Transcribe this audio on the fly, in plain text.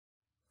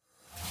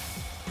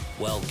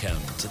Welcome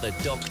to the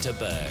Dr.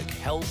 Berg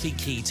Healthy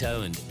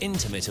Keto and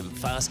Intermittent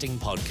Fasting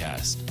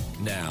Podcast.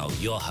 Now,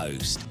 your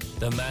host,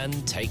 the man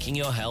taking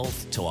your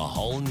health to a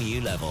whole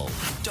new level,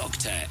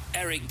 Dr.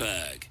 Eric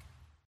Berg.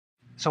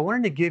 So I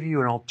wanted to give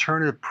you an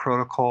alternative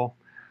protocol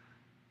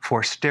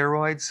for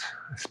steroids,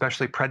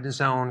 especially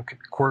prednisone,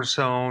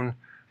 cortisone,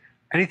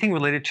 anything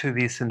related to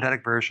the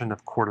synthetic version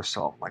of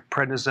cortisol, like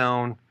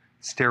prednisone,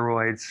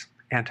 steroids,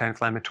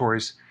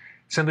 anti-inflammatories,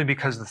 simply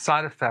because the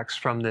side effects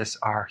from this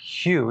are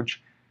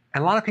huge.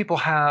 And a lot of people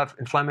have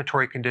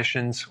inflammatory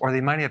conditions, or they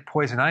might have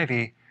poison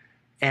ivy.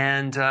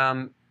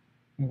 And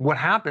what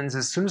happens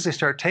is, as soon as they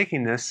start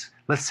taking this,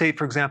 let's say,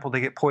 for example,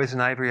 they get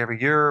poison ivy every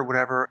year or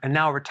whatever, and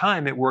now over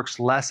time it works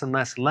less and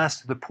less and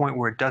less to the point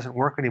where it doesn't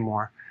work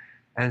anymore.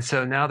 And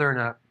so now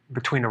they're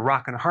between a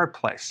rock and a hard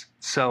place.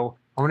 So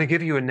I want to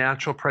give you a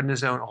natural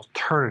prednisone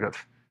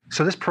alternative.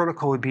 So this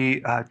protocol would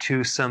be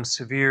to some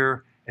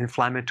severe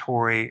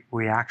inflammatory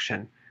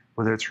reaction,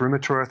 whether it's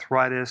rheumatoid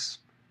arthritis,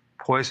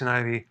 poison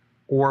ivy,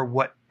 or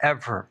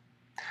whatever.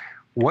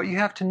 What you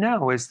have to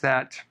know is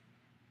that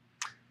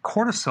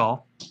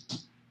cortisol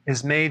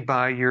is made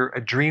by your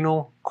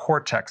adrenal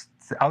cortex.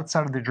 It's the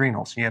outside of the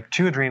adrenals. You have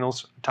two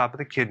adrenals on top of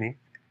the kidney.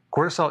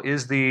 Cortisol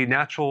is the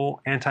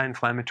natural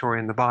anti-inflammatory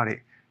in the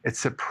body. It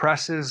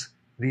suppresses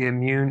the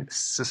immune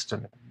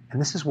system. And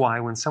this is why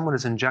when someone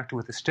is injected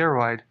with a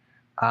steroid,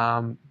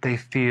 they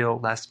feel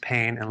less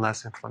pain and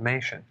less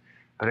inflammation.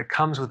 But it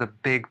comes with a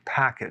big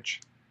package,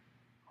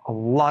 a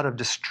lot of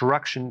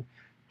destruction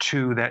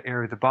to that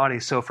area of the body.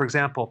 So for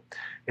example,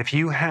 if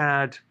you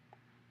had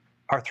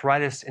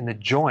arthritis in the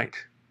joint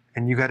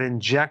and you got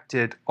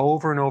injected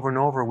over and over and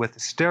over with a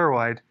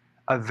steroid,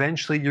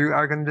 eventually you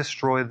are going to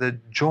destroy the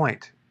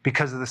joint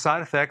because of the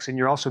side effects, and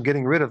you're also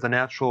getting rid of the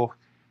natural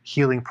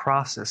healing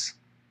process.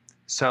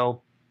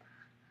 So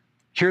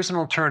here's an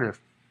alternative.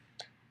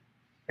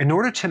 In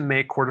order to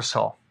make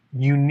cortisol,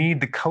 you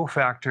need the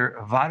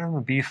cofactor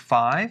vitamin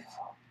B5,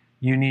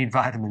 you need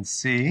vitamin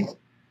C,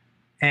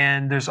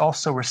 and there's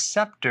also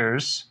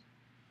receptors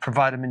for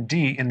vitamin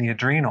D in the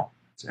adrenal.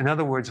 In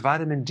other words,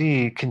 vitamin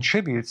D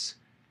contributes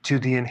to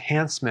the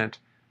enhancement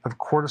of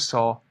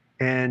cortisol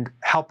and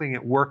helping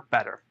it work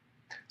better.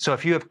 So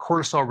if you have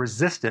cortisol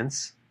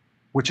resistance,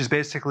 which is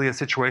basically a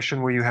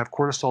situation where you have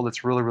cortisol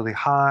that's really, really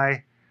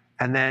high,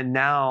 and then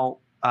now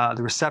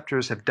the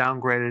receptors have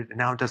downgraded and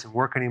now it doesn't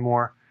work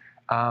anymore,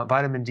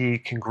 vitamin D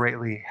can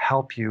greatly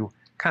help you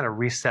kind of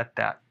reset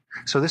that.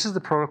 So this is the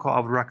protocol I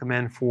would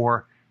recommend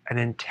for an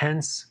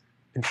intense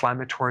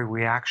inflammatory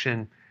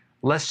reaction.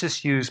 Let's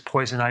just use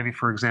poison ivy,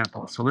 for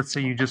example. So let's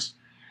say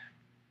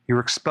you're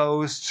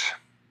exposed,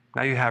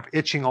 now you have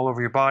itching all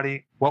over your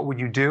body. What would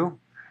you do?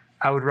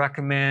 I would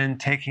recommend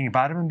taking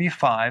vitamin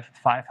B5,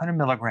 500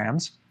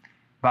 milligrams,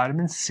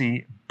 vitamin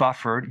C,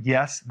 buffered.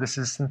 Yes, this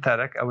is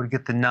synthetic. I would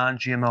get the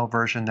non-GMO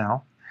version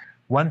now.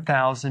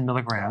 1,000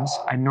 milligrams.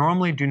 I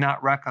normally do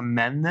not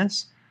recommend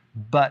this,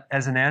 but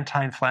as an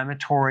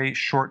anti-inflammatory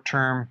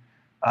short-term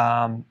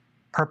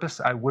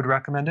purpose, I would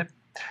recommend it.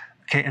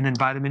 Okay, and then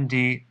vitamin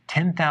D,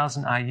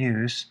 10,000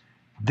 IUs.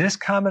 This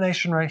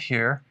combination right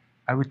here,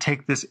 I would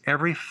take this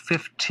every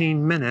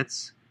 15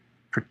 minutes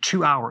for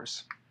 2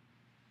 hours,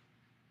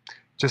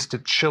 just to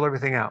chill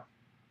everything out.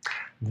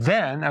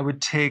 Then I would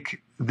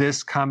take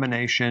this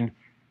combination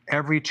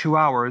every 2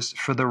 hours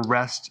for the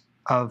rest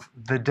of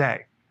the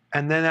day.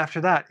 And then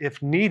after that,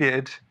 if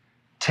needed,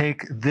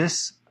 take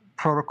this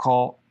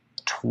protocol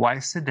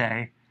twice a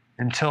day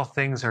until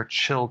things are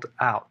chilled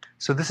out.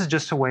 So this is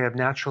just a way of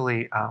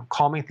naturally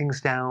calming things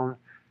down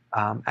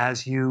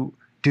as you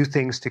do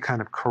things to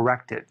kind of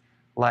correct it,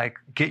 like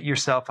get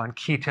yourself on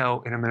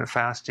keto, intermittent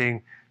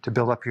fasting, to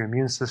build up your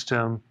immune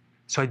system.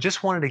 So I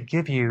just wanted to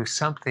give you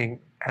something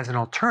as an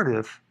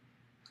alternative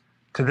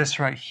to this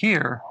right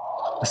here,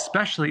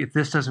 especially if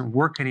this doesn't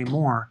work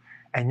anymore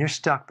and you're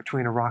stuck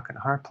between a rock and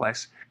a hard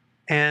place.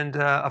 And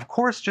of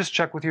course, just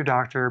check with your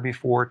doctor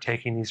before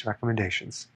taking these recommendations.